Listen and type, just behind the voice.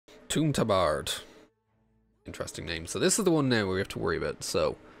Toom Tabard. Interesting name. So this is the one now we have to worry about.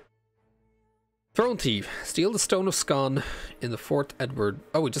 So, Throne Thief. Steal the Stone of Scone in the Fort Edward.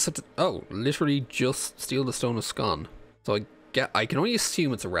 Oh, we just have to... Oh, literally just steal the Stone of Scone. So I can only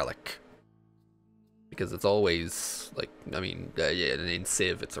assume it's a relic. Because it's always, like, I mean, yeah, in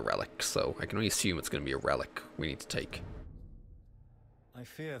Civ it's a relic. So I can only assume it's going to be a relic we need to take. I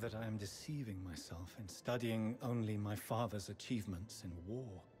fear that I am deceiving myself in studying only my father's achievements in war.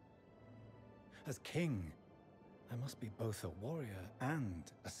 As king, I must be both a warrior and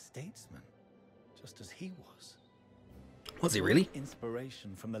a statesman, just as he was. Was he really?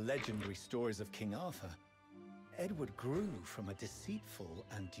 Inspiration from the legendary stories of King Arthur, Edward grew from a deceitful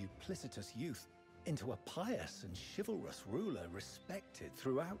and duplicitous youth into a pious and chivalrous ruler respected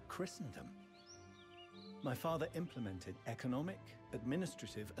throughout Christendom. My father implemented economic,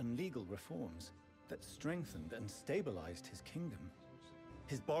 administrative, and legal reforms that strengthened and stabilized his kingdom.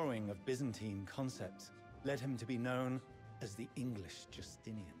 His borrowing of Byzantine concepts led him to be known as the English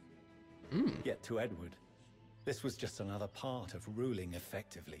Justinian. Yet to Edward, this was just another part of ruling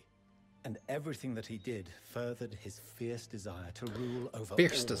effectively. And everything that he did furthered his fierce desire to rule over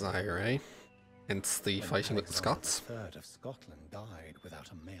Fierce desire, eh? Hence the fighting with the Scots. The third of Scotland died without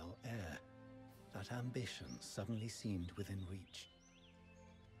a male heir. That ambition suddenly seemed within reach.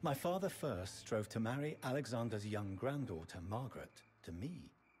 My father first strove to marry Alexander's young granddaughter, Margaret, to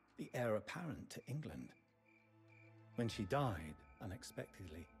me, the heir apparent to England. When she died,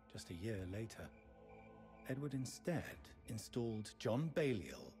 unexpectedly, just a year later, Edward instead installed John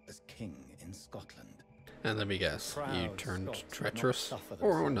Balliol as king in Scotland. And let me guess, you Proud turned Scots would treacherous? not suffer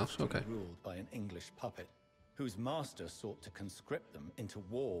Or not, themselves to okay. be ruled by an English puppet, whose master sought to conscript them into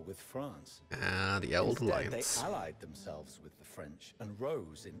war with France. Ah, the Old Instead, Alliance. they allied themselves with the French and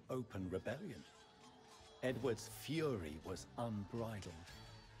rose in open rebellion. Edward's fury was unbridled.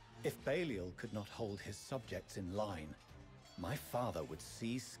 If Balliol could not hold his subjects in line, my father would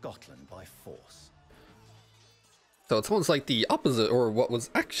seize Scotland by force. So it's almost like the opposite, or what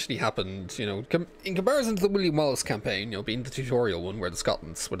was actually happened, you know, in comparison to the William Wallace campaign, you know, being the tutorial one where the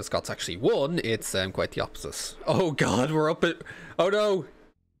Scots actually won, it's quite the opposite. Oh god, oh no,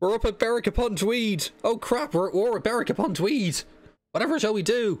 we're up at Berwick-upon-Tweed. Oh crap, we're at war with Berwick-upon-Tweed. Whatever shall we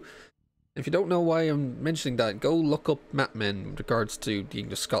do? If you don't know why I'm mentioning that, go look up mapmen with regards to the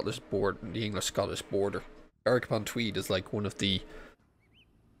English-Scottish border. Berwick-upon-Tweed is like one of the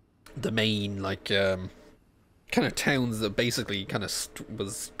main, like, kind of towns that basically kind of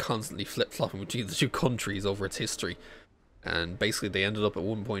was constantly flip-flopping between the two countries over its history. And basically they ended up at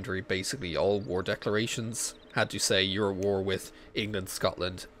one point where basically all war declarations had to say you're at war with England,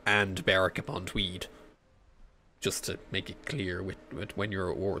 Scotland, and Berwick-upon-Tweed. Just to make it clear with when you're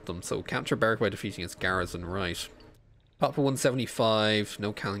at war with them. So capture Berwick by defeating its garrison, right. Pop for 175,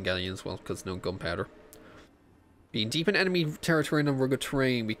 no Calangallians, well, because no gunpowder. Being deep in enemy territory and on rugged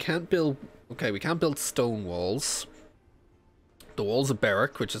terrain, we can't build stone walls. The walls of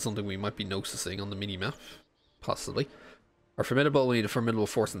Berwick, which is something we might be noticing on the minimap, possibly, are formidable. We need a formidable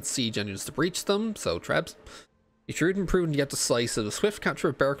force and siege engines to breach them, so trebs. Be shrewd and prudent yet decisive. The swift capture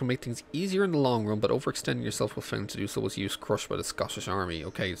of Berwick will make things easier in the long run, but overextending yourself will fail to do so was used crushed by the Scottish army.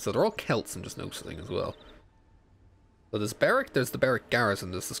 Okay, so they're all Celts, I'm just noticing as well. So there's Berwick, there's the Berwick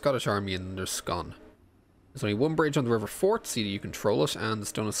garrison, there's the Scottish army, and there's Scone. There's only one bridge on the river fort, so you control it, and the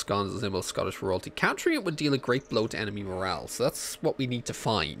Stone of Scone is a symbol of Scottish royalty. Capturing it would deal a great blow to enemy morale, so that's what we need to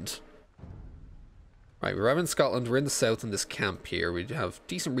find. Right, we're in Scotland, we're in the south in this camp here. We have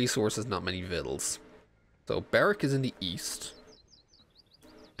decent resources, not many victuals. So Berwick is in the east,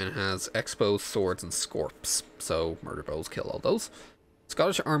 and it has exposed swords and scorps, so murder bows kill all those.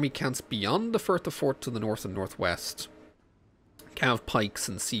 Scottish army camps beyond the Firth of Forth to the north and northwest. Cav pikes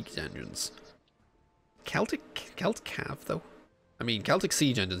and siege engines. Celtic Cav, though? I mean, Celtic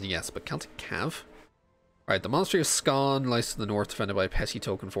siege engines, yes, but Celtic Cav? Right, the Monastery of Scone lies to the north, defended by a petty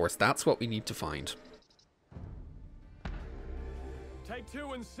token force. That's what we need to find. Take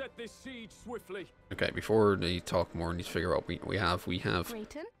two and set this siege swiftly. Okay, before we talk more, we need to figure out what we have. We have...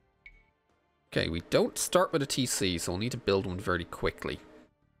 Drayton? Okay, we don't start with a TC, so we'll need to build one very quickly.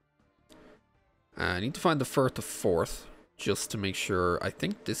 I need to find the Firth of Forth. Just to make sure, I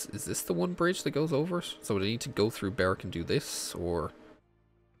think is this the one bridge that goes over it? So do I need to go through Berwick and do this, or...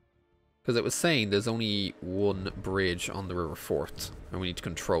 Because it was saying there's only one bridge on the River Forth, and we need to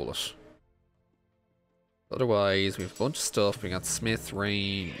control it. Otherwise, we have a bunch of stuff. We got Smith,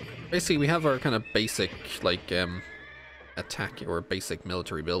 Rain. Basically, we have our kind of basic, like, attack, or basic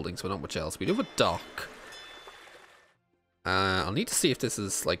military buildings, but not much else. We do have a dock. I'll need to see if this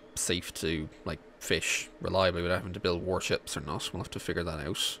is, like, safe to, like, fish reliably without having to build warships or not. We'll have to figure that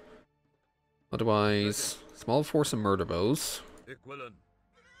out. Otherwise, small force of murder bows.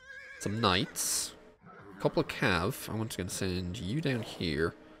 Some knights. A couple of cav. I'm just going to send you down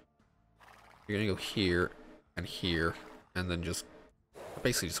here. You're going to go here and here. And then just...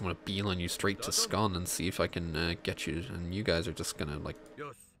 basically just want to beeline you straight to Scone and see if I can get you. And you guys are just going to, like,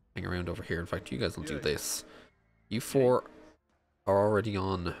 hang around over here. In fact, you guys will do this. You four are already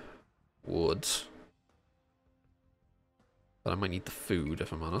on wood. But I might need the food,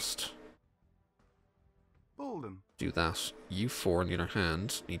 if I'm honest. Do that. You four, on the other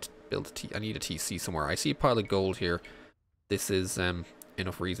hand, need to build a I need a TC somewhere. I see a pile of gold here. This is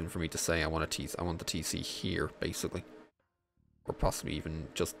enough reason for me to say I want I want the TC here, basically. Or possibly even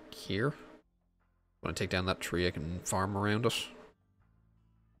just here. When I take down that tree, I can farm around it.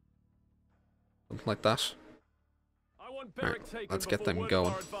 Something like that. Alright, let's get them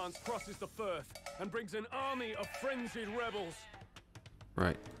going.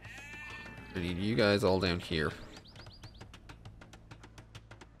 Right. I need you guys all down here.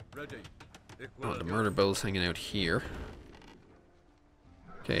 Oh, the murder bow's hanging out here.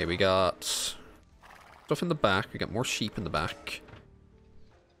 Okay, we got stuff in the back. We got more sheep in the back.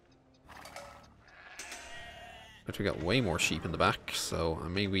 But we got way more sheep in the back, so I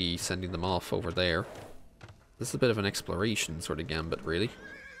may be sending them off over there. This is a bit of an exploration sort of gambit, really.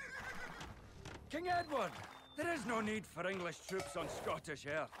 King Edward, there is no need for English troops on Scottish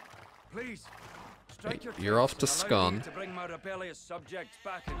earth. Please, strike your you're off to Scone. to bring my rebellious subjects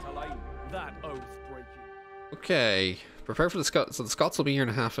back into line. That oath breaking. Okay, prepare for the Scots. So the Scots will be here in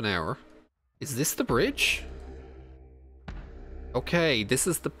half an hour. Is this the bridge? Okay, this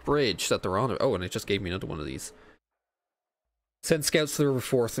is the bridge that they're on. Oh, and it just gave me another one of these. Send scouts to the river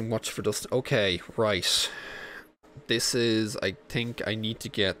forth and watch for dust. Okay, right. This is, I think I need to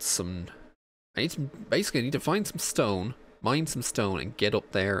get some, basically I need to find some stone, mine some stone, and get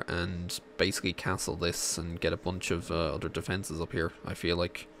up there and basically castle this and get a bunch of other defenses up here, I feel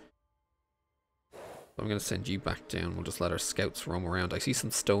like. I'm going to send you back down. We'll just let our scouts roam around. I see some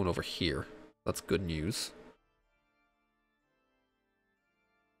stone over here. That's good news.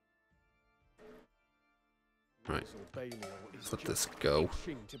 Right. Let's let this go.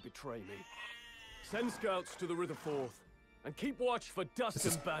 Send scouts to the river forth and keep watch for dust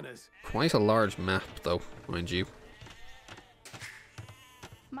and banners. Quite a large map, though, mind you.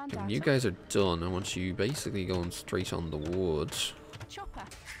 Okay, when you guys are done, I want you basically going straight on the wood. Chopper.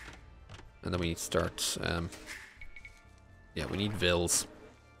 And then we need to start, yeah, we need vills.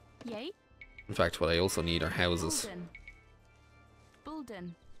 Yay. In fact, what I also need are houses.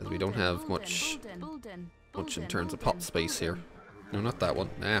 Because we don't have much in terms of pot space here. No, not that one.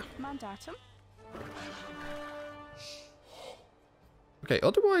 Nah. Mandatum. Okay,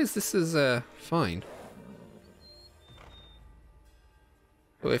 otherwise this is, fine.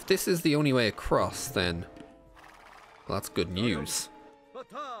 But if this is the only way across, then... well, that's good news.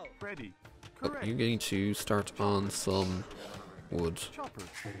 But you're going to start on some wood.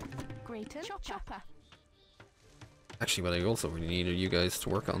 Grayton. Chopper. Actually, what I also really need are you guys to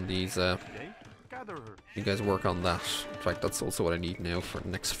work on these, you guys work on that. In fact, that's also what I need now for the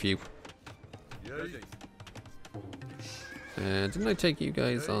next few. Didn't I take you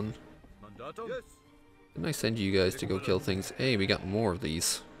guys on... didn't I send you guys to go kill things? Hey, we got more of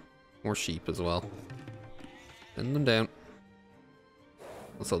these. More sheep as well. Send them down.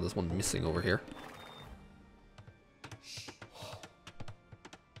 Also, there's one missing over here.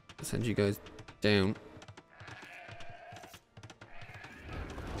 I'll send you guys down.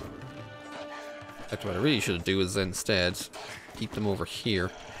 That's what I really should do is instead keep them over here.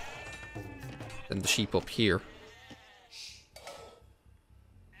 Then the sheep up here.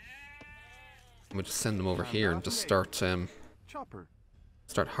 And we'll just send them over here and just start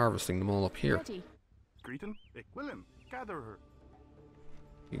start harvesting them all up here.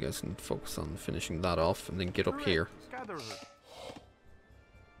 You guys can focus on finishing that off and then get up here.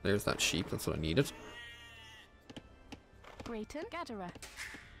 There's that sheep, that's what I needed.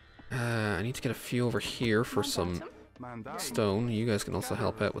 I need to get a few over here for some stone. You guys can also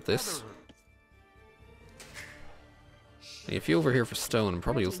help out with this. A few over here for stone, and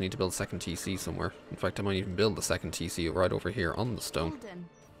probably also need to build a second TC somewhere. In fact, I might even build the second TC right over here on the stone.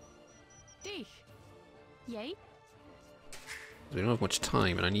 We don't have much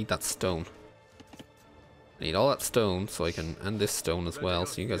time, and I need that stone. I need all that stone so I can, and this stone as well.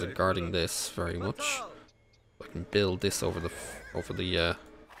 So you guys are guarding this very much. I can build this over the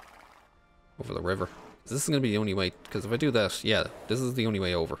river. This is gonna be the only way. Because if I do that, yeah, this is the only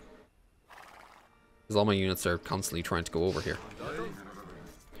way over. Because all my units are constantly trying to go over here.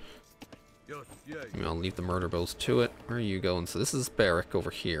 I mean, I'll leave the murder bows to it. Where are you going? So this is Barrack over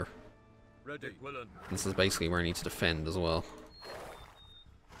here. Ready. This is basically where I need to defend as well.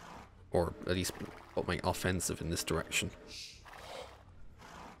 Or at least put my offensive in this direction.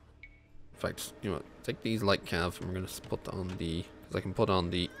 In fact, you know what, take these light cav and we're going to put on the... because I can put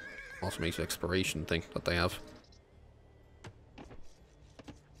on the automated exploration thing that they have.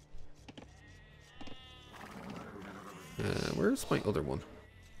 Where's my other one?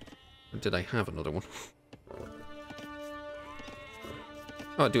 Or did I have another one?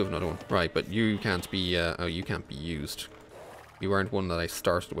 Oh, I do have another one. Right, but you can't be, oh, you can't be used. You aren't one that I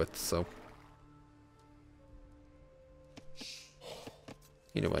started with, so...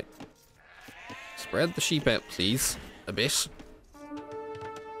 Either way. Spread the sheep out, please. A bit.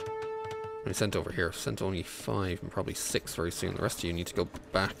 I sent over here. Sent only 5 and probably 6 very soon. The rest of you need to go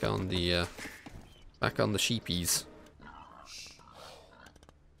back on the, sheepies.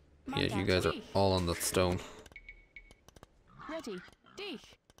 Yeah, you guys are all on that stone. Ready. Dich.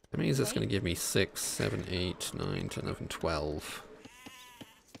 How many is this going to give me? 6, 7, 8, 9, 10, 11, 12.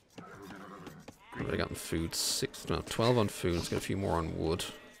 What have I got in food? 6, no, 12 on food. Let's get a few more on wood.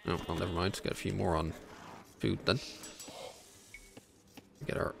 No, well, never mind. Let's get a few more on food then.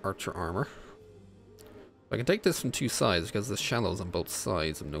 Get our archer armor. I can take this from 2 sides because there's shallows on both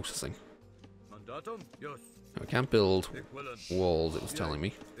sides, I'm noticing. I can't build walls, it was telling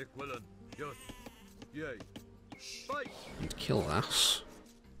me. Need to kill that.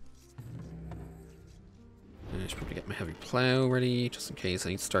 I should probably get my heavy plow ready, just in case I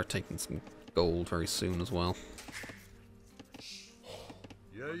need to start taking some gold very soon as well.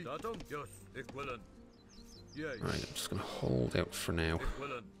 Right, I'm just going to hold out for now.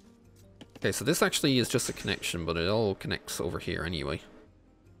 Okay, so this actually is just a connection, but it all connects over here anyway.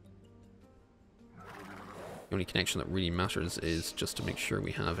 The only connection that really matters is just to make sure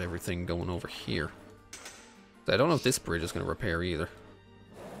we have everything going over here. So I don't know if this bridge is going to repair either.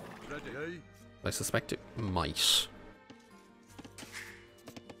 I suspect it might.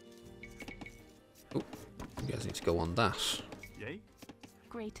 Oh, you guys need to go on that.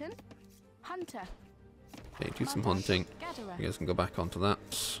 Grayton. Hunter. Okay, do some hunting. Gatherer. You guys can go back onto that.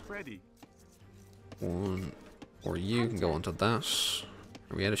 Ready. One, or you can go onto that.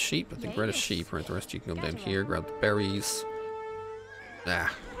 Are we out of sheep? I think we're out of sheep. Right, the rest of you can come down here, grab the berries.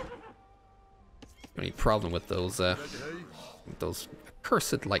 Ah. Any problem with those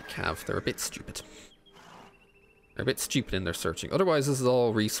accursed light cav? They're a bit stupid. They're a bit stupid in their searching. Otherwise, this is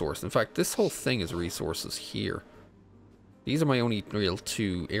all resource. In fact, this whole thing is resources here. These are my only real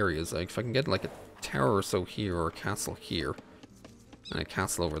 2 areas. Like, if I can get like a tower or so here, or a castle here, and a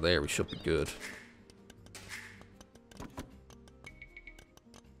castle over there, we should be good.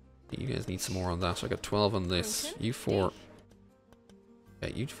 You guys need some more on that. I got 12 on this. You 4. Yeah,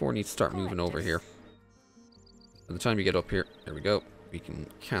 you 4 need to start moving over here. By the time you get up here, there we go. We can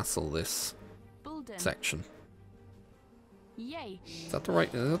castle this section. Yay. Is that the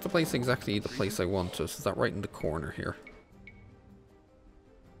right? Is that the place exactly the place I want us? Is that right in the corner here?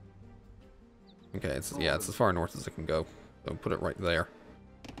 Okay, it's, yeah, it's as far north as it can go. So put it right there.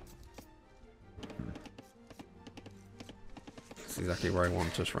 That's exactly where I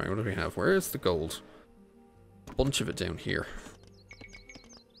want it. Right, what do we have? Where is the gold? A bunch of it down here.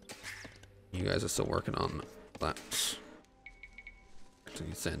 You guys are still working on that. So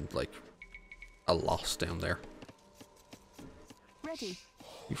you send like a lot down there. Ready.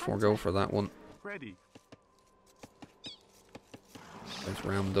 You 4 go for that one. Ready. Let's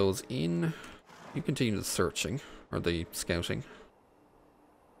ram those in. You continue the searching, or the scouting.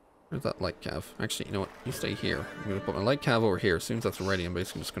 Where's that light cav? Actually, you know what? You stay here. I'm going to put my light cav over here. As soon as that's ready, I'm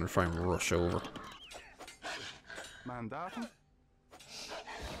basically just going to try and rush over. Mandatum.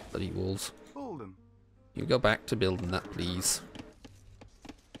 Bloody wolves. Bolden. You go back to building that, please.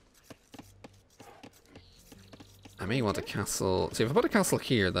 I may want a castle. See, if I put a castle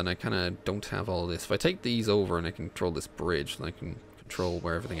here, then I kind of don't have all this. If I take these over and I control this bridge, then I can control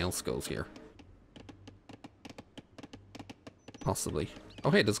where everything else goes here. Possibly. Oh,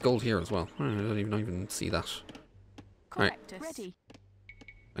 hey, there's gold here as well. I don't even see that. Right. Ready.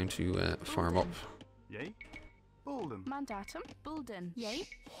 Time to farm up. Yay. Bolden. Mandatum. Bulden. Yay.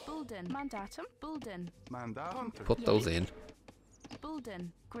 Bulden. Mandatum. Bulden. Mandatum. Put those in.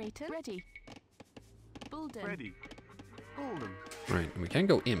 Bulden. Grayton. Ready. Bulden. Ready. Bolden. Right, and we can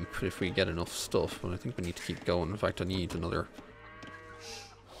go imp if we get enough stuff, but I think we need to keep going. In fact, I need another...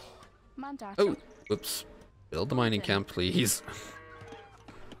 Mandatum. Oh, whoops. Build the mining camp, please.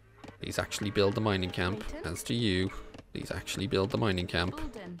 Please actually build the mining camp. As to you, please actually build the mining camp.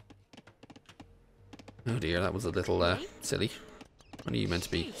 Bulden. Oh dear, that was a little silly. What are you meant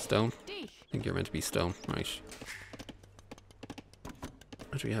to be? Stone? I think you're meant to be stone. Right.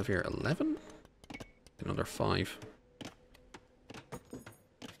 What do we have here? 11? Another 5.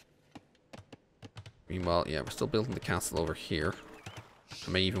 Meanwhile, yeah, we're still building the castle over here.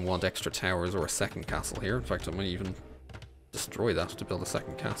 I may even want extra towers or a second castle here. In fact, I might even destroy that to build a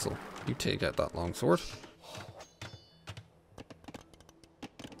second castle. You take out that longsword.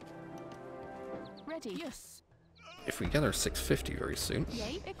 Ready. Yes. If we get our 650 very soon.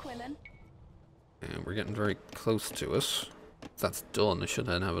 Yay, Equilin. And we're getting very close to it. If that's done, I should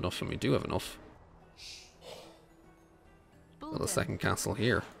then have enough, and we do have enough. Build a second castle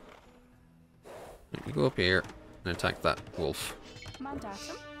here. We go up here and attack that wolf.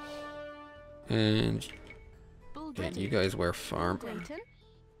 Mandatum. And yeah, you guys wear farm. Drayton.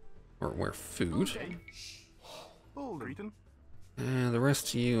 Or wear food. Bulden. And the rest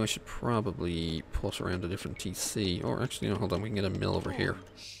of you I should probably put around a different TC. Or actually, no, hold on, we can get a mill over here.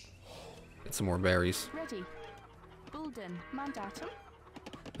 Get some more berries. Ready. Bulden. Mandatum.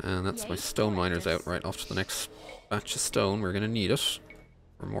 And that's my stone miners out. Right, off to the next batch of stone. We're going to need it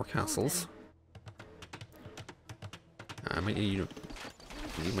for more castles. I might need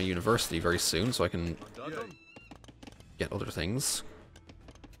my university very soon so I can get other things.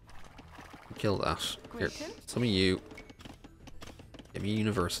 Kill that. Here, some of you. Give me a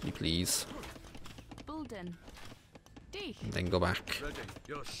university, please. Bulden. And then go back.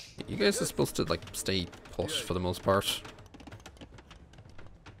 You guys are supposed to, like, stay put for the most part.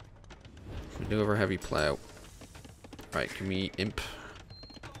 We do have our heavy plow. Right, can we imp?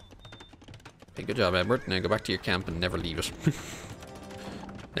 Okay, good job, Edward. Now go back to your camp and never leave it.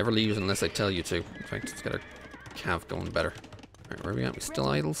 Never leave it unless I tell you to. In fact, let's get our cav going better. Alright, where are we at? We still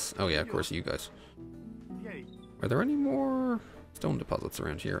idols? Oh yeah, of course, you guys. Are there any more stone deposits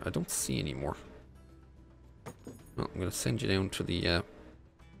around here? I don't see any more. Well, I'm going to send you down to the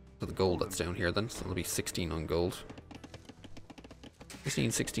gold that's down here then. So it'll be 16 on gold.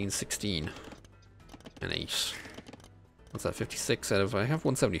 16, 16, 16. And 8. What's that, 56 out of... I have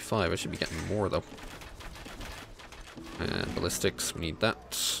 175, I should be getting more though. And ballistics, we need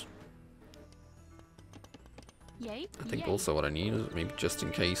that. Yay. I think also what I need is maybe just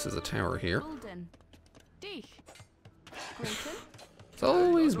in case is a tower here. It's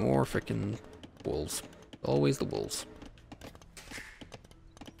always more frickin' wolves. Always the wolves.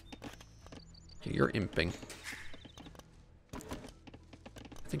 Okay, you're imping. I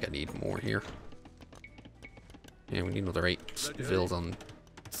think I need more here. Yeah, we need another 8 vills on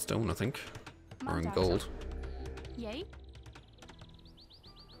stone, I think. Or in gold. Yay.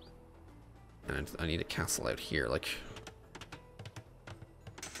 And I need a castle out here, like...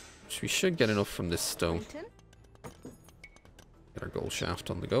 We should get enough from this stone. Get our gold shaft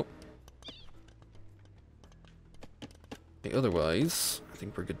on the go. Okay, otherwise, I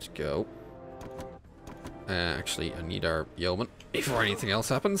think we're good to go. Actually, I need our yeoman. Before anything else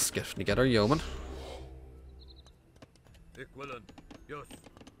happens, definitely get our yeoman.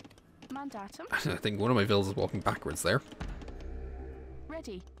 Mandatum. I think one of my vills is walking backwards there.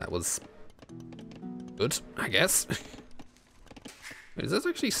 Ready. That was good, I guess. Wait, does this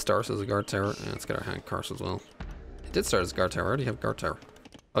actually start as a guard tower? Yeah, let's get our hand cart as well. It did start as a guard tower. I already have guard tower.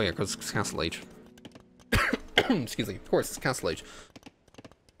 Oh yeah, because it's castle age. Excuse me. Of course, it's castle age.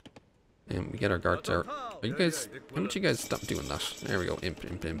 And we get our guard tower. Are you guys... How about you guys stop doing that? There we go. Imp,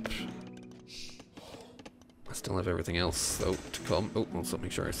 imp, imp. I still have everything else, though, to come. Oh, also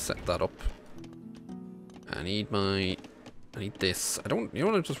make sure I set that up. I need this. I don't... You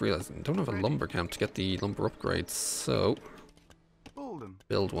know what I just realized? I don't have a lumber camp to get the lumber upgrades, so...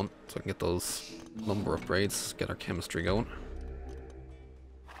 Build one, so I can get those lumber upgrades, get our chemistry going.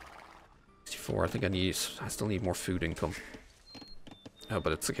 64, I think I still need more food income. Oh,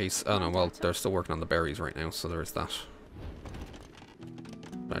 but it's a case... Oh no, well, they're still working on the berries right now, so there's that.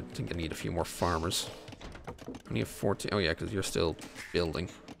 But I think I need a few more farmers. I only have 14... Oh yeah, because you're still building.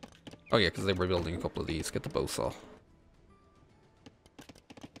 Oh yeah, because they were building a couple of these. Get the bow saw.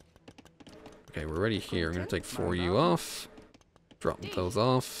 Okay, we're ready here. I'm going to take 4 of you off. Drop those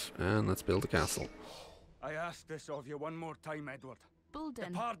off, and let's build a castle. I ask this of you one more time, Edward.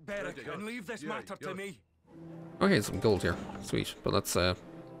 Bulden. Depart Berwick and leave this matter to me. Okay, some gold here. Sweet. But let's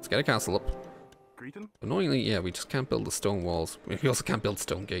get a castle up. Annoyingly, yeah, we just can't build the stone walls. We also can't build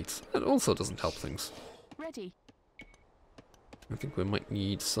stone gates. That also doesn't help things. Ready. I think we might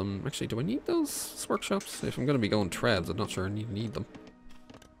need some... Actually, do I need those workshops? If I'm going to be going treads, I'm not sure I need them.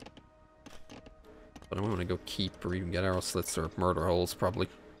 But I want to go keep or even get arrow slits or murder holes, probably.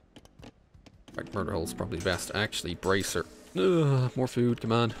 In fact, murder holes probably best. Actually, bracer. Ugh, more food,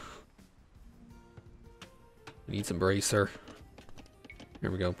 come on. I need some bracer. Here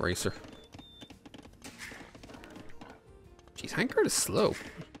we go, bracer. Jeez, handcart is slow.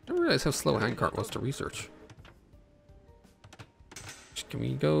 I didn't realize how slow handcart was to research. Can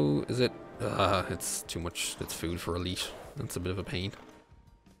we go? Is it? It's too much. It's food for elite. That's a bit of a pain.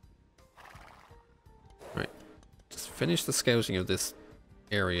 Right. Just finish the scouting of this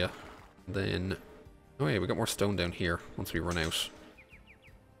area. Then... Oh yeah, we got more stone down here once we run out.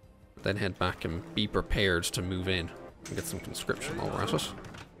 Then head back and be prepared to move in and get some conscription while we're at it.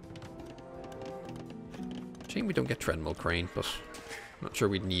 Shame we don't get treadmill crane, but I'm not sure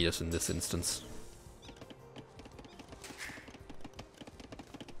we'd need it in this instance.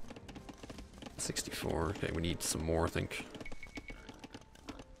 Okay, we need some more, I think.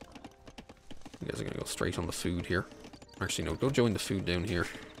 You guys are gonna go straight on the food here. Actually, no, go join the food down here.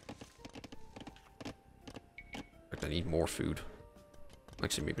 In fact, I need more food.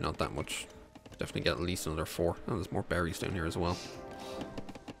 Actually, maybe not that much. Definitely get at least another 4. Oh, there's more berries down here as well.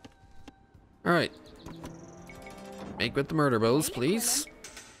 Alright. Make with the murder bows, please.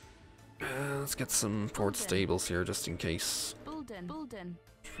 Let's get some port stables here, just in case.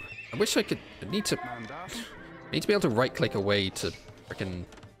 I wish I could... I need to be able to right-click away to frickin'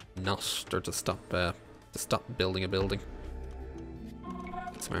 not, or to stop building a building.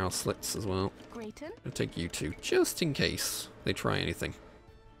 Some arrow slits as well. I'll take you two, just in case they try anything.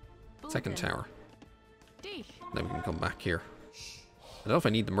 Second tower. Then we can come back here. I don't know if I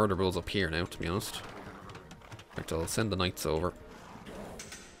need the murder bulls up here now, to be honest. In fact, I'll send the knights over.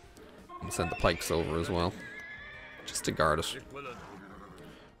 And send the pikes over as well. Just to guard it.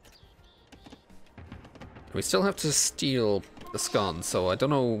 We still have to steal the scone, so I don't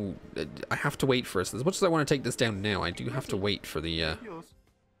know. I have to wait for it. As much as I want to take this down now, I do have to wait for the. I do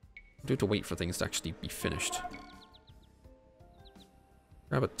have to wait for things to actually be finished.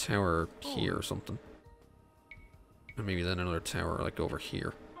 Grab a tower here or something, and maybe then another tower like over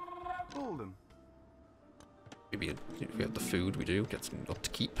here. Maybe if we have the food, we do get some up to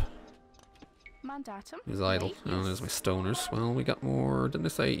keep. Who's idle? Oh, there's my stoners. Well, we got more. Didn't I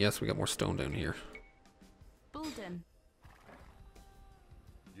say? Yes, we got more stone down here.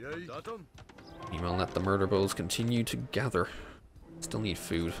 Meanwhile, let the murder bows continue to gather. Still need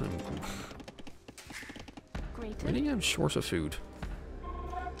food. Really, I'm short of food.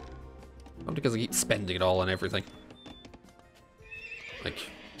 Not because I keep spending it all on everything. Like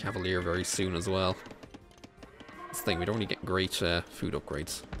Cavalier very soon as well. This thing, we don't really get great food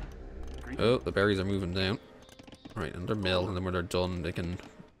upgrades. Oh, the berries are moving down. Right, and they're mill, and then when they're done, they can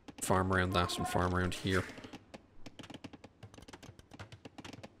farm around that and farm around here.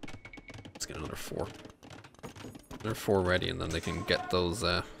 Let's get another 4. They're 4 ready, and then they can get those.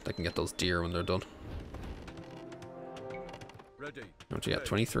 Deer when they're done. Ready. What you got?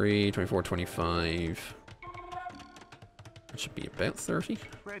 23, 24, 25. That should be about 30.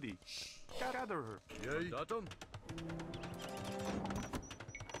 Ready. Gather her.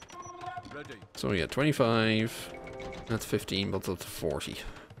 Ready. So we got 25. That's 15, but that's 40.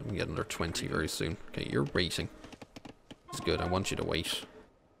 We can get another 20 very soon. Okay, you're waiting. It's good. I want you to wait.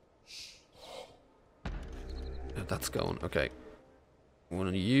 That's going. Okay. One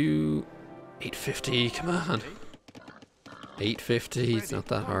of you. 850. Come on. 850. It's not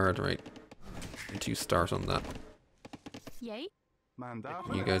that hard, right? Need to start on that. Yay.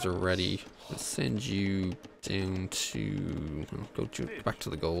 You guys are ready. Let's send you down to... Go back to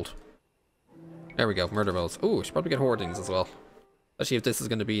the gold. There we go. Murder bells. Oh, we should probably get hoardings as well. Especially if this is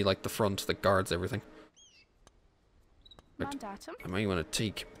going to be like the front that guards everything. Right. I might want to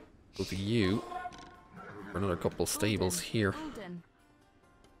take both of you for another couple stables here.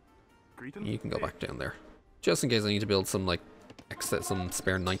 You can go back down there. Just in case I need to build some, like, some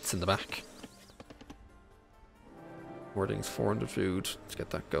spare knights in the back. Hoardings, 400 food. Let's get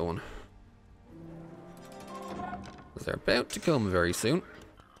that going. They're about to come very soon.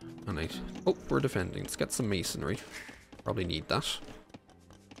 And oh, we're defending. Let's get some masonry. Probably need that.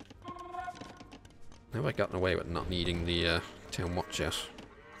 How have I gotten away with not needing the town watch yet?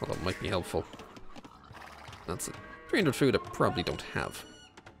 Although it might be helpful. That's it. 300 food I probably don't have.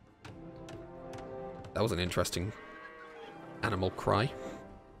 That was an interesting animal cry.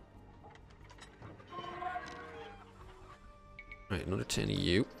 Right, another 10 of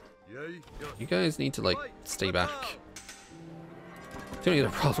you. You guys need to, like, stay back. The only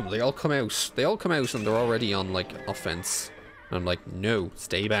other problem, they all come out. They all come out and they're already on, like, offense. And I'm like, no,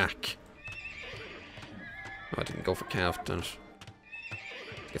 stay back. Oh, I didn't go for cav, damn it.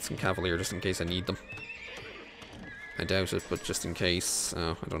 Get some cavalier just in case I need them. I doubt it, but just in case.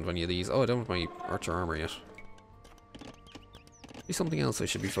 Oh, I don't have any of these. Oh, I don't have my archer armor yet. Maybe something else I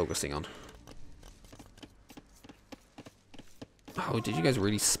should be focusing on. Oh, did you guys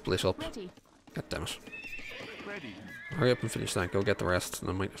really split up? God damn it. Ready. Hurry up and finish that. Go get the rest, and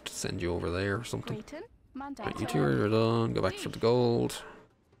I might have to send you over there or something. Grayton, Right, you Mandatum. two are done. Go back for the gold.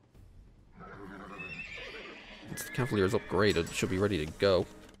 Once the Cavalier's upgraded, it should be ready to go.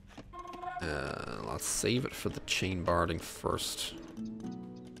 Let's save it for the chain barding first.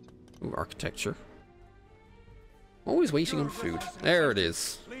 Ooh, architecture. Always waiting on food. There it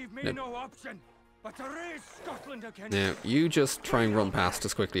is. Leave me No. no option but to raise Scotland again. Now, you just try and run past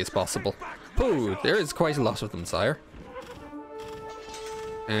as quickly as possible. Ooh, there is quite a lot of them, sire.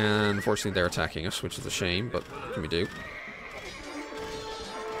 And unfortunately they're attacking us, which is a shame, but what can we do?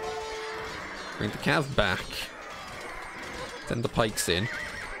 Bring the cav back. Send the pikes in.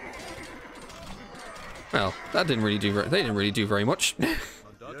 Well, that didn't really do. They didn't really do very much.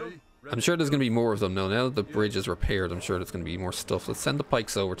 I'm sure there's going to be more of them now. Now that the bridge is repaired, I'm sure there's going to be more stuff. Let's send the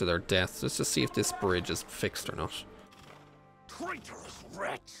pikes over to their death. Let's just see if this bridge is fixed or not. Traitorous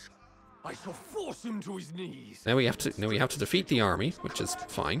wretch! I shall force him to his knees. Now we have to defeat the army, which is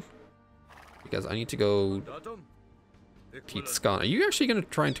fine. Because I need to go defeat Scott. Are you actually going to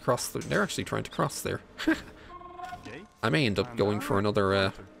try and cross? They're actually trying to cross there. I may end up going for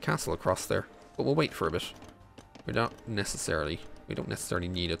another castle across there, but we'll wait for a bit. We don't necessarily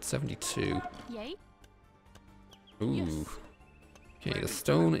need it. 72. Yay. Ooh. Okay, the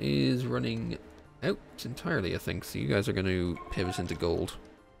stone is running out entirely, I think. So you guys are going to pivot into gold.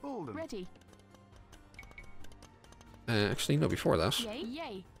 Ready. Actually, no, before that. Yay.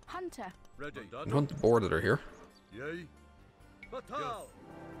 Yay. Hunter. We want the board that are here.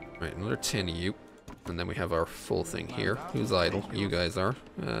 Right, another 10 of you. And then we have our full thing here. Who's idle? You guys are.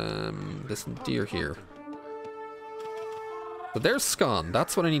 This deer here. But there's Scone.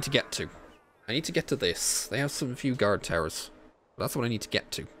 That's what I need to get to. I need to get to this. They have some few guard towers. That's what I need to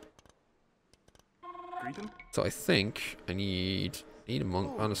get to. So I think I need a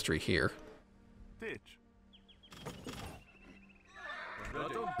monk monastery here.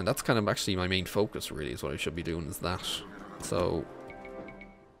 And that's kind of actually my main focus, really, is what I should be doing, is that. So,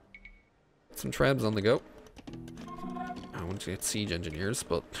 some trebs on the go. I want to get siege engineers,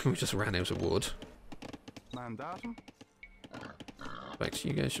 but we just ran out of wood.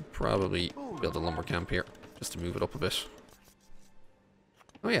 Actually, you guys should probably build a lumber camp here, just to move it up a bit.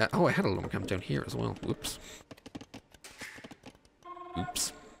 Oh yeah, oh, I had a lumber camp down here as well. Whoops.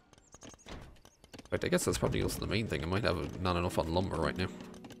 Oops. But I guess that's probably also the main thing. I might have not enough on lumber right now.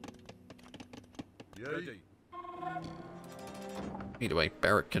 Either way,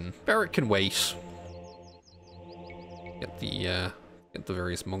 Barrett can wait. Get the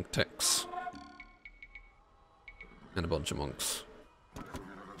various monk techs. And a bunch of monks.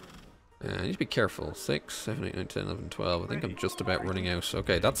 I need to be careful. 6, 7, 8, 9, 10, 11, 12. I think I'm just about running out.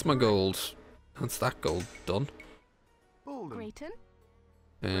 Okay, that's my gold. That's that gold done. Grayton.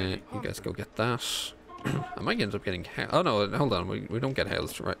 You guys go get that. I might end up getting oh no, hold on, we don't get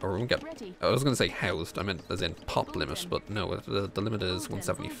housed, right? Or we won't get... Ready. I was going to say housed, I meant as in pop limit, but no, the limit is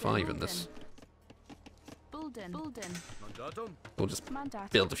 175 in this. Bulden. We'll just Mandatum.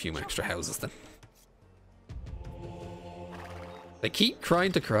 build a few extra houses then. They keep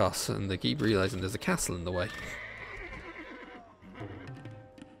trying to cross, and they keep realizing there's a castle in the way.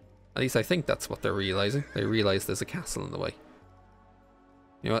 At least I think that's what they're realizing. They realize there's a castle in the way.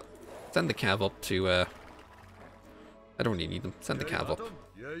 You know what? Send the cav up to, I don't really need them. Send the cav up.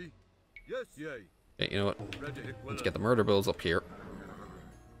 Okay, you know what? Let's get the murder bulls up here.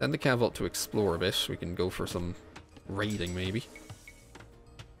 Send the cav up to explore a bit. We can go for some raiding, maybe.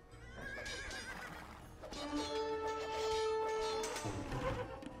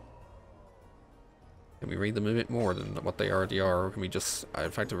 Can we raid them a bit more than what they already are, or can we just... in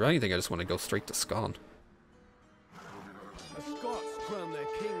fact, if anything, I just want to go straight to Scone. The Scots crown their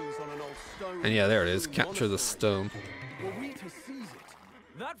kings on an old stone. And yeah, there it is. Capture the stone. Were we to seize it,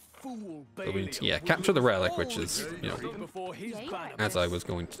 that fool So we Balliol need to, yeah, would capture the lose relic, all which is, his you know, glory before his Yay. banner.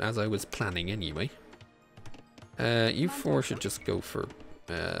 as I was planning anyway. You four should just go for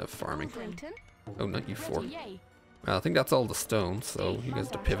farming. Grayton. Oh, not you four. Ready. Yay. Well, I think that's all the stone, so you guys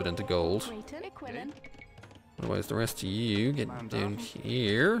have to pivot into gold. Grayton. Equilin. Otherwise, the rest of you get down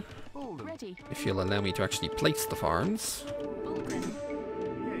here. Ready. If you'll allow me to actually place the farms. Bulden.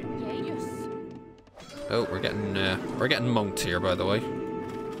 Yay. Yes. Oh, we're getting monked here, by the way.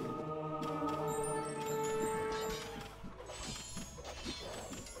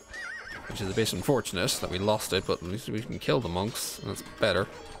 Which is a bit unfortunate that we lost it, but at least we can kill the monks. And that's better.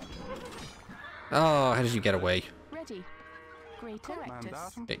 Oh, how did you get away? Ready. Grayton.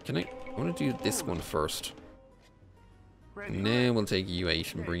 Correctus. Okay, I want to do this one first. And then we'll take you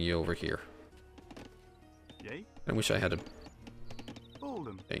 8 and bring you over here. I wish I had a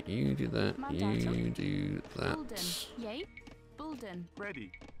Okay, you do that. You do that. Bulden. Yay. Bulden.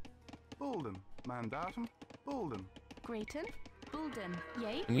 Ready. Bulden. Mandatum. Bulden. Grayton. Bulden.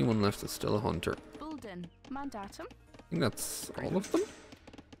 Yay. Anyone left is still a hunter. Bulden. Mandatum. I think that's all of them.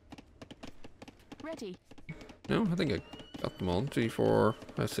 Ready. No, I think I got them all. 3, 4,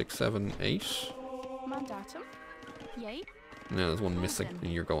 5, 6, 7, 8. Mandatum. Yay. No, there's one missing, Bulden.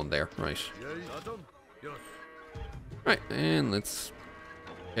 and you're going there. Right. Right, and let's...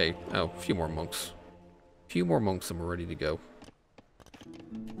 Okay, oh, a few more monks. A few more monks and we're ready to go.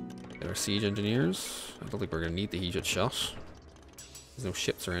 Get our siege engineers. I don't think we're going to need the Heejit shot. There's no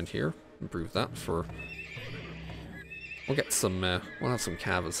ships around here. Improve that for... We'll get some, we'll have some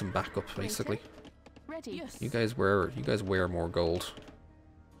cav as some backup, basically. Ready. Yes. You guys wear more gold.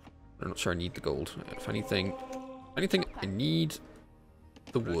 I'm not sure I need the gold. If anything, I need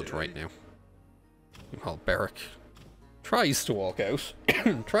the wood right now. Well, Beric tries to walk out.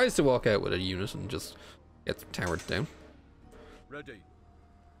 Tries to walk out with a unit and just gets towered down. Ready.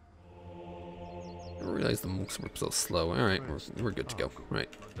 I didn't realize the monks were so slow. Alright, we're good to go. Right.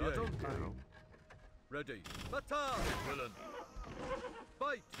 Ready. Batal.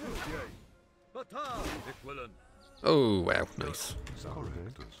 Fight. Batal. Oh, wow, nice.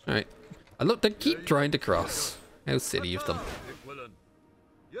 Alright. I look, they keep trying to cross. How silly of them.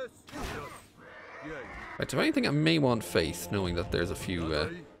 Yes. Right, if anything, I may want faith, knowing that there's a few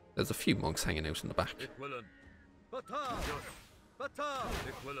monks hanging out in the back.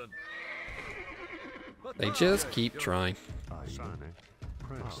 They just keep trying.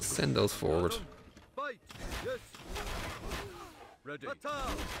 Send those forward.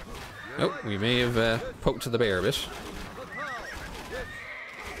 Oh, we may have poked to the bear a bit.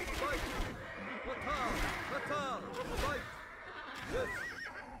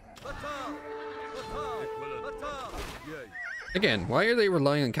 Again, why are they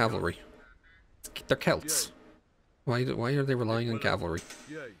relying on cavalry? They're Celts. Why are they relying on cavalry?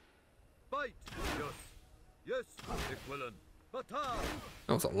 Oh,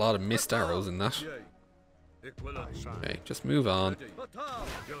 there's a lot of missed arrows in that. Okay, just move on.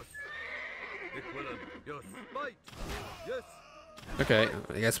 Okay,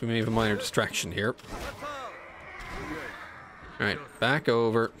 I guess we may have a minor distraction here. Alright, back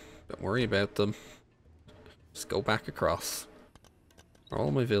over. Don't worry about them. Just go back across. Are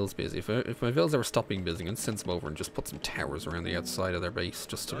all my vills busy? If my vills ever stop being busy, I'm gonna send some over and just put some towers around the outside of their base,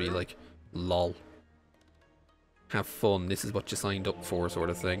 just to be like, lol. Have fun, this is what you signed up for, sort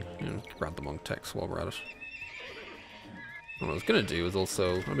of thing. You know, grab the monk text while we're at it. What I was gonna do is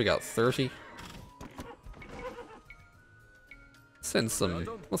also, what do we got, 30?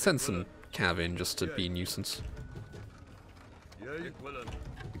 We'll send some cav in just to be a nuisance.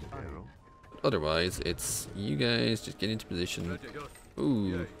 Otherwise, it's you guys just get into position.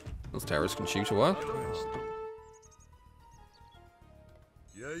 Ooh, those towers can shoot a while.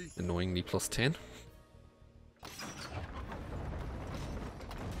 Annoyingly plus 10.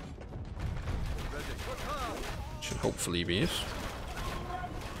 Should hopefully be it.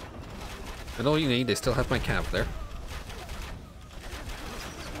 And all you need, they still have my cav there.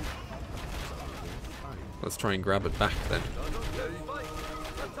 Let's try and grab it back then.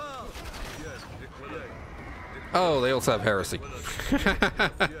 Oh, they also have heresy.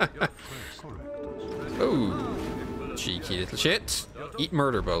 Oh, cheeky little shit. Eat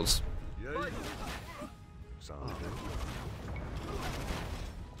murder bows.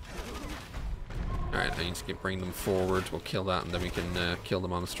 Alright, I need to bring them forward. We'll kill that and then we can kill the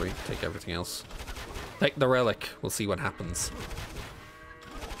monastery. Take everything else. Take the relic. We'll see what happens.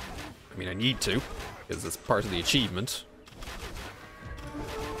 I mean, I need to, because it's part of the achievement.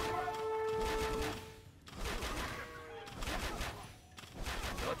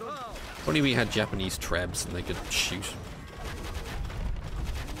 If only we had Japanese trebs and they could shoot.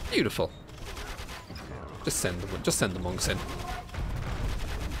 Beautiful. Just send the monks in.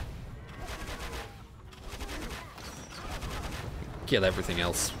 Kill everything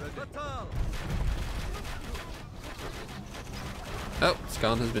else. Oh,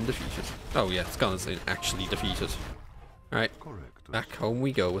 Scone has been defeated. Oh yeah, Scone has been actually defeated. Alright, back home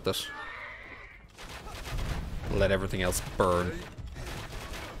we go with it. Let everything else burn.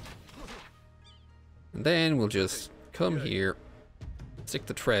 And then we'll just come here, stick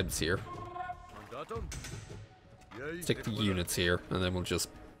the trebs here, stick the units here, and then we'll just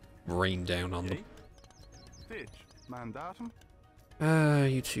rain down on them.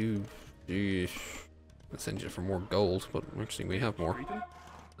 You two, I'll send you for more gold, but actually we have more.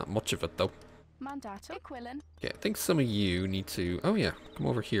 Not much of it though. Okay, I think some of you need to, oh yeah, come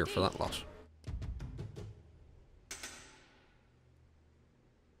over here for that lot.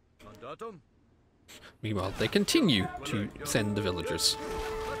 Meanwhile, they continue to send the villagers.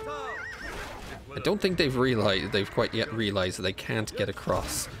 I don't think they've quite yet realized that they can't get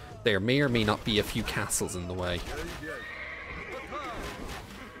across. There may or may not be a few castles in the way.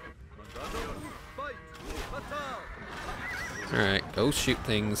 Alright, go shoot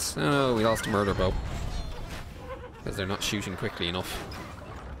things. Oh, we lost a murder bow. Because they're not shooting quickly enough.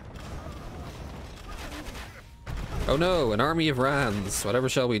 Oh no, an army of Rands. Whatever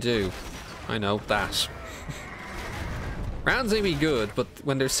shall we do? I know, that. Rands may be good, but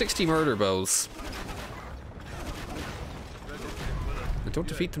when there's 60 murder bows... Don't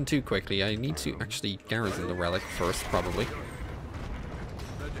defeat them too quickly. I need to actually garrison the relic first, probably.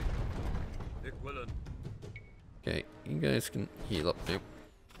 Okay, you guys can heal up now.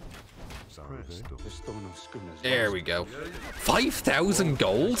 The Stone of Scone is There we go. 5,000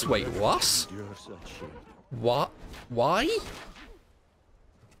 gold? Wait, what? What? Why?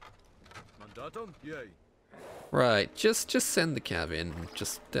 Right, just send the cav in.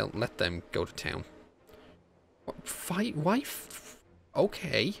 Just don't let them go to town. What, fight? Why?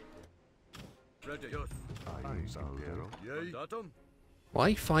 Okay.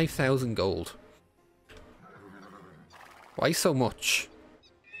 Why 5,000 gold? Why so much?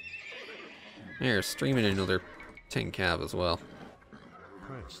 Here, streaming another 10 cav as well.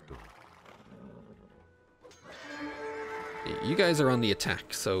 You guys are on the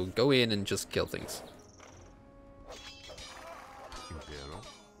attack, so go in and just kill things.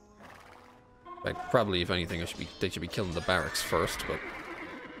 Like, probably, if anything, they should be killing the barracks first, but...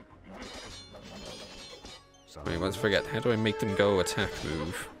 Wait, let's forget. How do I make them go attack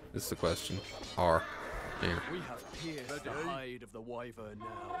move? Is the question. R. There. We have pierced the hide of the wyvern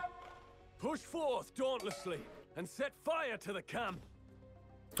now. Push forth dauntlessly and set fire to the camp.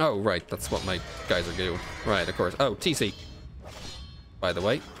 Oh, right. That's what my guys are doing. Right, of course. Oh, TC. By the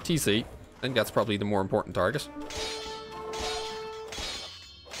way, TC. I think that's probably the more important target.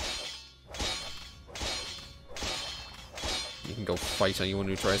 You can go fight anyone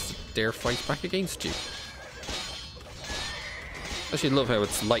who tries to dare fight back against you. I actually love how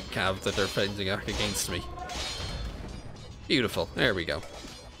it's light cav that they're fighting back against me. Beautiful. There we go.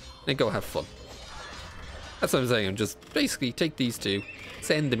 Then go have fun. That's what I'm saying. Just basically take these two,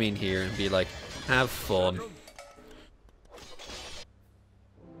 send them in here and be like, have fun.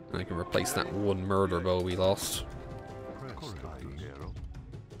 And I can replace that one murder bow we lost.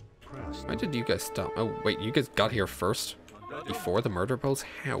 Why did you guys stop? Oh, wait, you guys got here first? Before the murder bows?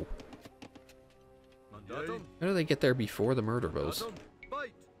 How? How do they get there before the murder bows?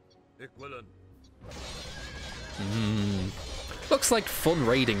 Looks like fun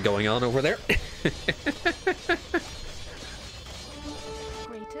raiding going on over there. I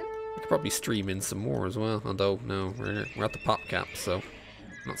could probably stream in some more as well, although no, we're at the pop cap, so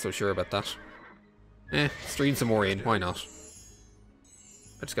not so sure about that. Stream some more in, why not?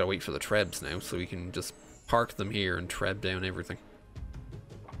 I just gotta wait for the trebs now, so we can just park them here and treb down everything.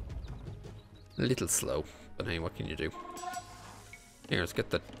 A little slow, but hey, what can you do? Here, let's get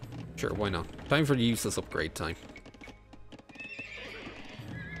the... Sure, why not? Time for the useless upgrade time.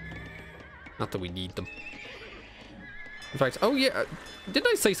 Not that we need them. In fact, oh yeah, didn't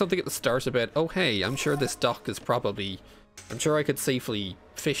I say something at the start about, oh hey, I'm sure this dock is probably... I'm sure I could safely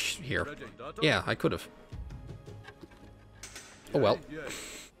fish here. Yeah, I could have. Oh well.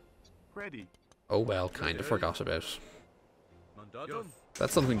 Oh well, kind of forgot about.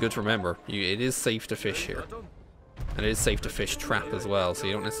 That's something good to remember. It is safe to fish here. And it is safe to fish trap as well, so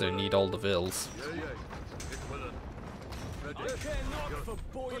you don't necessarily need all the vills. I care not for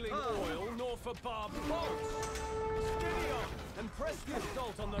boiling oil, nor for barbed bolts. Steady on, and press the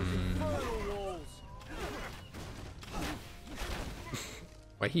assault on those infernal walls.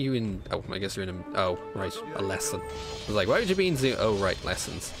 Why are you in... Oh, I guess you're in a... Oh, right, a lesson. I was like, why would you be in... Oh, right,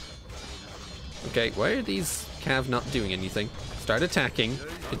 lessons. Okay, why are these cav not doing anything? Start attacking.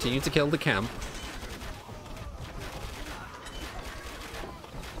 Continue to kill the camp.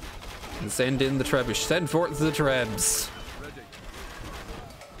 And send in the trebush. Send forth the trebs.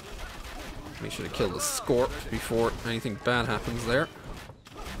 Make sure to kill the scorp before anything bad happens there.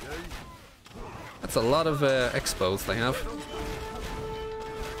 That's a lot of expos they have.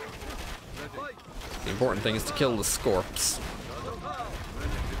 The important thing is to kill the scorps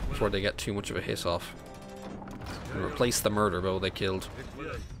before they get too much of a hit off. And replace the murder bow they killed.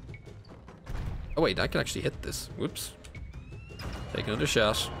 Oh wait, I can actually hit this. Whoops. Take another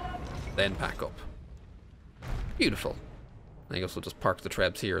shot, then pack up. Beautiful. I guess we'll just park the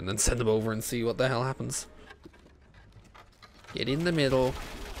trebs here and then send them over and see what the hell happens. Get in the middle.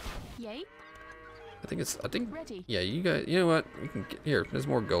 Yay. I think, Ready. yeah, you guys, you know what? We can get, here, there's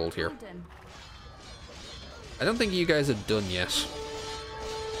more gold here. Bolden. I don't think you guys are done yet.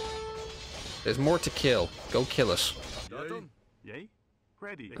 There's more to kill. Go kill it. Yay.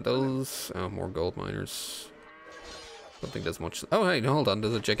 Ready. And those, oh, more gold miners. Don't think there's much. Oh, hey, no, hold on.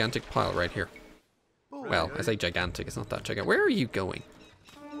 There's a gigantic pile right here. Well, I say gigantic. It's not that gigantic. Where are you going?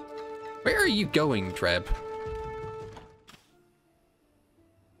 Where are you going, Treb?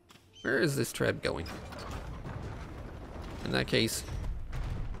 Where is this Treb going? In that case,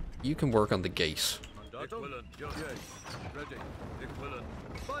 you can work on the gate.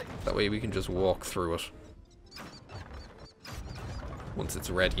 That way we can just walk through it. Once it's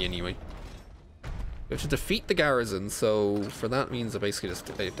ready, anyway. We have to defeat the garrison, so for that means that basically just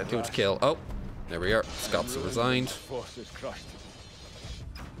too much kill. Oh, there we are. Scots have resigned. Forces crushed.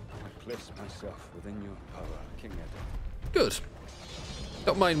 I place myself within your power, King Edward. Good.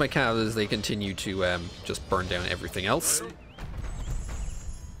 Don't mind my cows as they continue to just burn down everything else.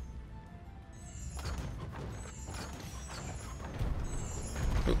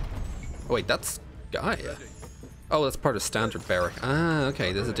 Ooh. Oh wait, that's Gaia. Oh, that's part of standard barrack. Ah,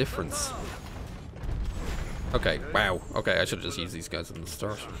 okay, there's a difference. Okay, wow. Okay, I should have just used these guys in the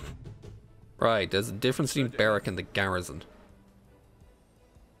start. Right, there's a difference between barrack and the garrison.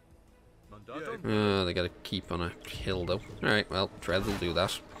 They gotta keep on a hill though. Alright, well, Treads will do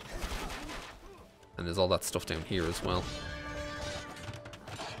that. And there's all that stuff down here as well.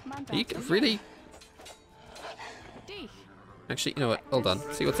 You can really... Actually, you know what? Hold on.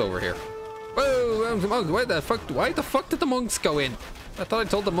 See what's over here. Whoa! Why the fuck did the monks go in? I thought I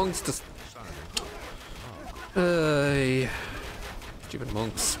told the monks to... Stupid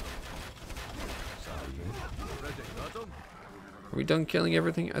monks. Are we done killing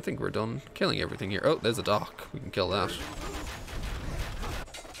everything? I think we're done killing everything here. Oh, there's a dock. We can kill that.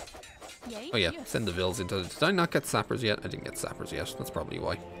 Oh yeah, send the vills into... Did I not get sappers yet? I didn't get sappers yet. That's probably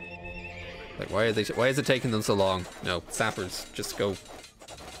why. Like, why is it taking them so long? No, sappers, just go.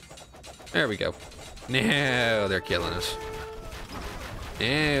 There we go. Now they're killing it.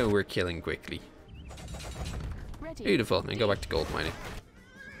 Now we're killing quickly. Beautiful. And go back to gold mining.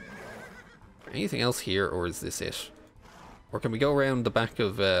 Anything else here, or is this it? Or can we go around the back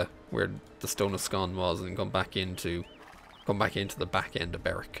of where the Stone of Scone was and come back into the back end of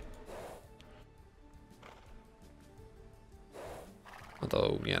Berwick?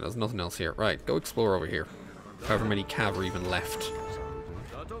 Although, yeah, there's nothing else here. Right, go explore over here. However many cav are even left.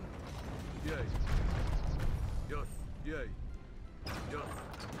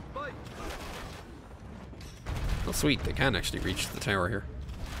 Oh sweet, they can actually reach the tower here.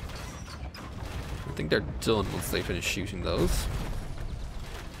 I think they're done once they finish shooting those.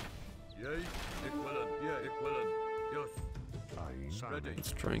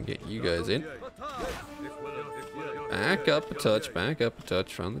 Let's try and get you guys in. Back up a touch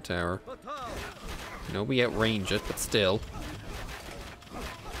from the tower. I know we outrange it, but still.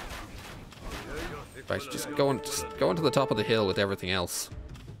 Right, just go onto the top of the hill with everything else.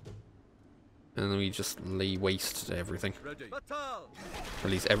 And then we just lay waste to everything. Or at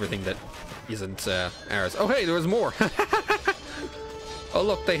least everything that isn't ours. Oh hey, there was more! Oh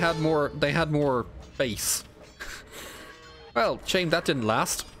look, they had more base. Well, shame that didn't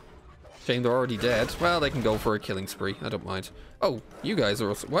last. Shame they're already dead. Well, they can go for a killing spree. I don't mind. Oh, you guys are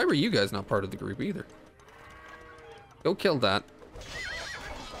also... Why were you guys not part of the group either? Go kill that.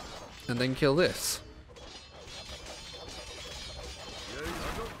 And then kill this.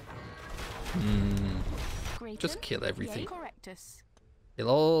 Just kill everything. Kill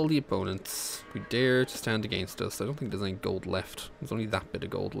all the opponents who dare to stand against us. I don't think there's any gold left. There's only that bit of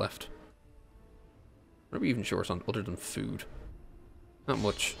gold left. What are we even short on other than food? Not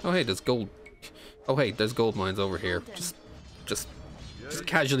much. Oh hey, there's gold. Oh hey, there's gold mines over here. Just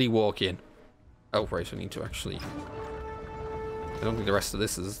casually walk in. Oh right, I need to actually... I don't think the rest of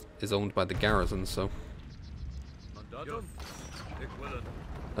this is owned by the garrison, so...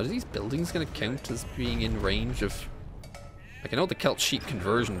 Are these buildings going to count as being in range of... Like, I know the Celt sheep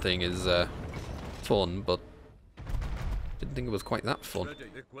conversion thing is fun, but... Didn't think it was quite that fun.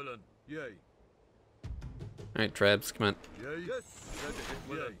 Alright, Trebs, come on.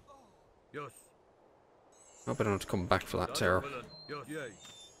 Hope I don't have to come back for that tower.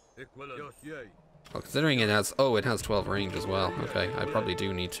 Well, considering it has... Oh, it has 12 range as well. Okay, I probably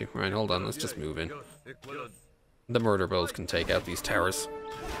do need to. Alright, hold on, let's just move in. The murder bows can take out these towers.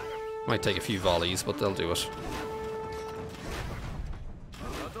 Might take a few volleys, but they'll do it.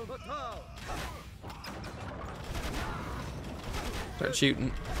 Start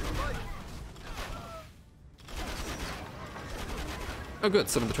shooting. Oh good,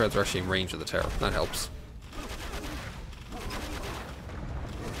 some of the treads are actually in range of the tower. That helps.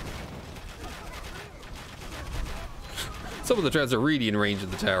 Some of the treads are really in range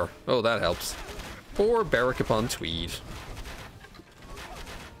of the tower. Oh, that helps. Poor Berwick upon Tweed.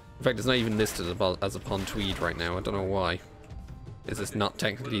 In fact, it's not even listed as upon Tweed right now. I don't know why. Is this not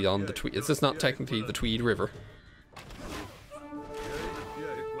technically on the Tweed? Is this not technically the Tweed River?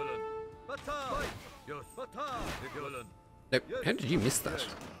 No, how did you miss that?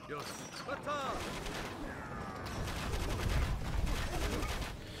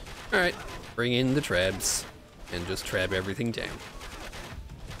 Alright, bring in the trebs and just treb everything down.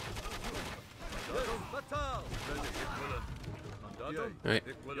 Alright,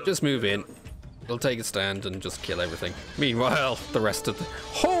 just move in. It'll take a stand and just kill everything. Meanwhile, the rest of the...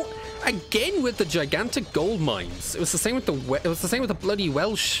 Oh! Again with the gigantic gold mines! It was the same with the bloody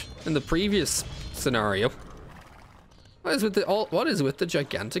Welsh in the previous scenario. What is with the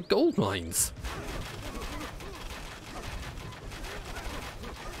gigantic gold mines?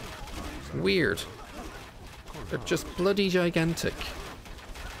 Weird. They're just bloody gigantic.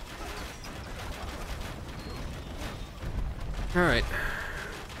 Alright.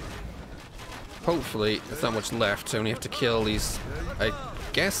 Hopefully, there's not much left. I only have to kill these... I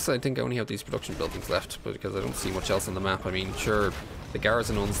think I only have these production buildings left, but because I don't see much else on the map. I mean, sure, the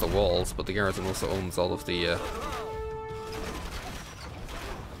garrison owns the walls, but the garrison also owns all of the... There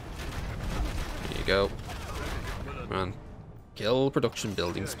you go. Come on. Kill production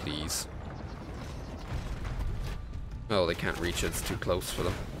buildings, please. Oh, they can't reach it. It's too close for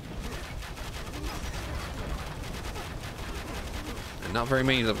them. And not very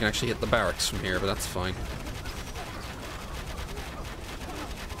many of them can actually hit the barracks from here, but that's fine.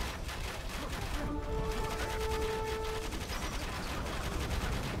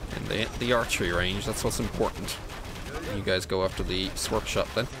 And they hit the archery range. That's what's important. You guys go after the workshop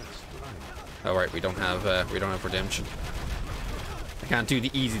then. Oh right, we don't have redemption. I can't do the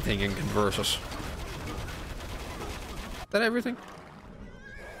easy thing and convert it. Is that everything?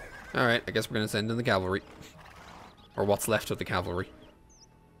 Alright, I guess we're gonna send in the cavalry. Or what's left of the cavalry.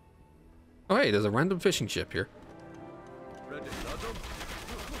 Oh hey, there's a random fishing ship here.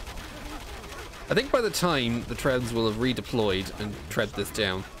 I think by the time the treads will have redeployed and tread this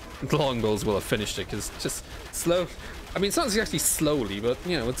down, the longbows will have finished it, because it's just slow. I mean, it's not exactly slowly, but,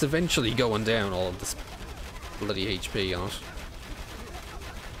 you know, it's eventually going down all of this bloody HP on it.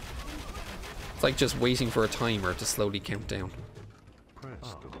 It's like just waiting for a timer to slowly count down.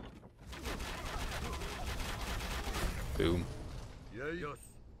 Boom.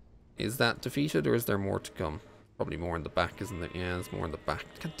 Is that defeated, or is there more to come? Probably more in the back, isn't it? Yeah, there's more in the back.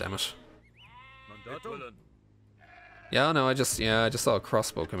 God damn it. Yeah, no, I just saw a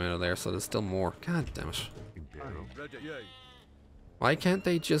crossbow come out of there, so there's still more. God damn it. Why can't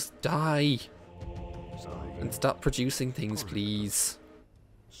they just die? And stop producing things, please.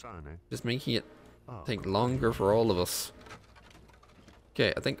 Just making it take longer for all of us.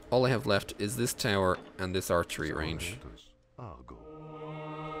 Okay, I think all I have left is this tower and this archery range.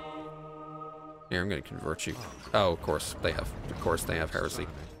 Here, I'm gonna convert you. Oh, of course they have heresy.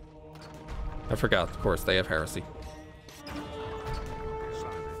 I forgot, of course they have heresy.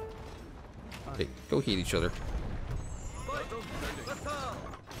 Okay, go heal each other.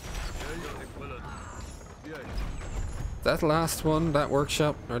 That last one, that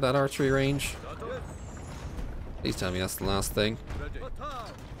workshop, or that archery range? Please tell me that's the last thing.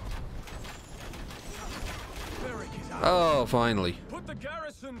 Oh, finally. Put the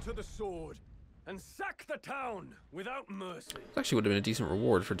garrison to the sword and sack the town without mercy. It actually would have been a decent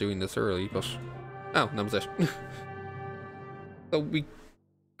reward for doing this early, but... Oh, that was it. So we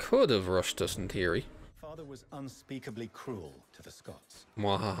could have rushed it in theory. Father was unspeakably cruel to the Scots.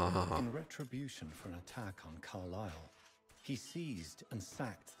 Mwahahaha. In retribution for an attack on Carlisle, he seized and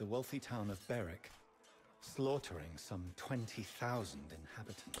sacked the wealthy town of Berwick, slaughtering some 20,000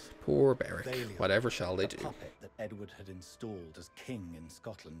 inhabitants. Poor Berwick. Balliol, Whatever shall they the do? puppet that Edward had installed as king in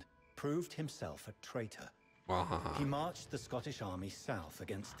Scotland, proved himself a traitor. He Mwahaha. marched the Scottish army south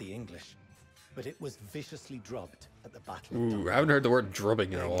against the English, but it was viciously drubbed at the Battle of Ooh, I haven't heard the word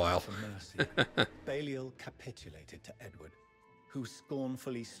drubbing in a Begging while. for mercy, Balliol capitulated to Edward, who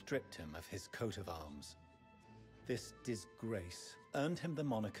scornfully stripped him of his coat of arms. This disgrace earned him the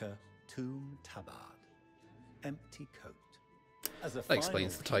moniker Toom Tabard, empty coat. As a That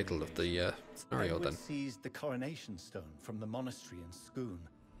explains the title of the scenario Edward then. seized the coronation stone from the monastery in Scone.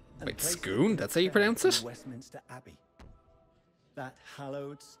 and Wait, placed it Scone? in That's the how you pronounce bell in it? Westminster Abbey. That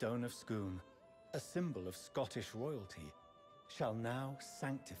hallowed Stone of Scone, a symbol of Scottish royalty, shall now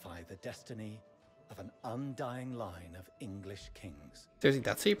sanctify the destiny of an undying line of English kings. Seriously,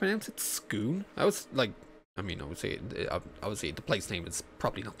 that's how you pronounce it? Scone? I was like, I mean, obviously the place name is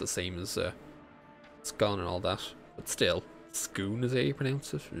probably not the same as Scone and all that, but still, Scone is how you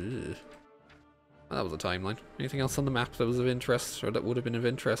pronounce it. Ugh. Well, that was a timeline. Anything else on the map that was of interest, or that would have been of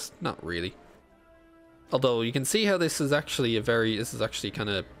interest? Not really. Although you can see how this is actually kind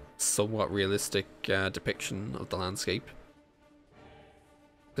of somewhat realistic depiction of the landscape,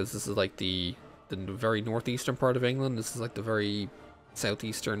 because this is like the very northeastern part of England. This is like the very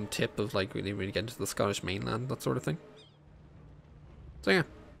southeastern tip of like when you get into the Scottish mainland, that sort of thing. So yeah,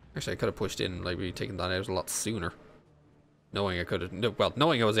 actually I could have pushed in, like maybe taken that out a lot sooner, knowing I could have, well,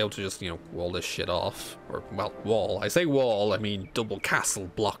 knowing I was able to just, you know, wall this shit off, or well, wall. I say wall, I mean double castle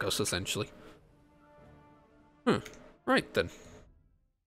block us essentially. Right then.